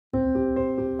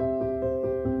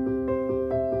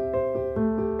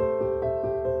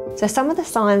So some of the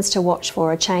signs to watch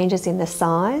for are changes in the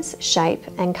size, shape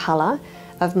and colour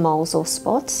of moles or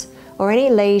spots, or any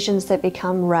lesions that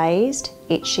become raised,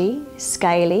 itchy,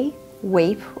 scaly,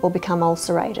 weep or become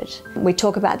ulcerated. We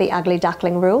talk about the ugly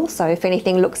duckling rule, so if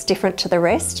anything looks different to the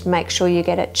rest, make sure you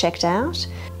get it checked out.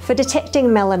 For detecting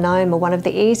melanoma, one of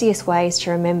the easiest ways to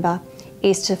remember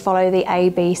is to follow the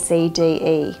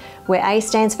ABCDE, where A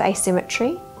stands for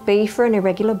asymmetry, B for an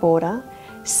irregular border,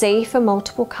 C for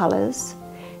multiple colours,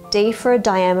 D for a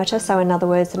diameter, so in other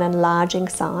words an enlarging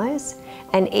size,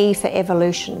 and E for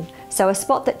evolution. So a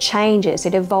spot that changes,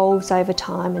 it evolves over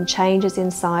time and changes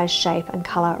in size, shape and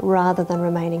colour rather than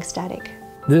remaining static.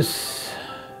 This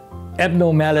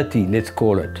abnormality, let's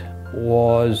call it,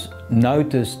 was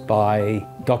noticed by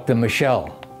Dr.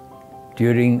 Michelle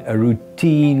during a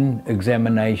routine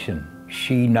examination.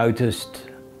 She noticed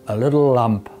a little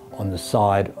lump on the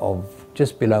side of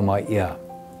just below my ear.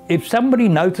 If somebody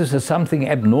notices something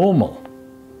abnormal,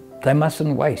 they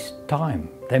mustn't waste time.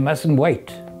 They mustn't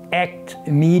wait. Act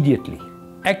immediately.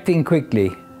 Acting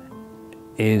quickly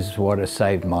is what has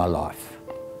saved my life.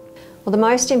 Well, the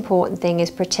most important thing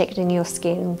is protecting your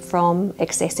skin from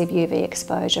excessive UV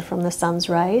exposure from the sun's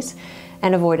rays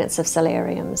and avoidance of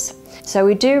solariums. So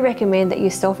we do recommend that you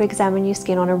self-examine your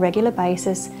skin on a regular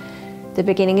basis. The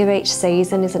beginning of each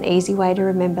season is an easy way to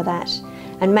remember that,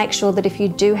 and make sure that if you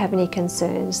do have any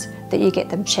concerns that you get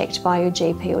them checked by your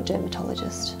GP or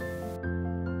dermatologist.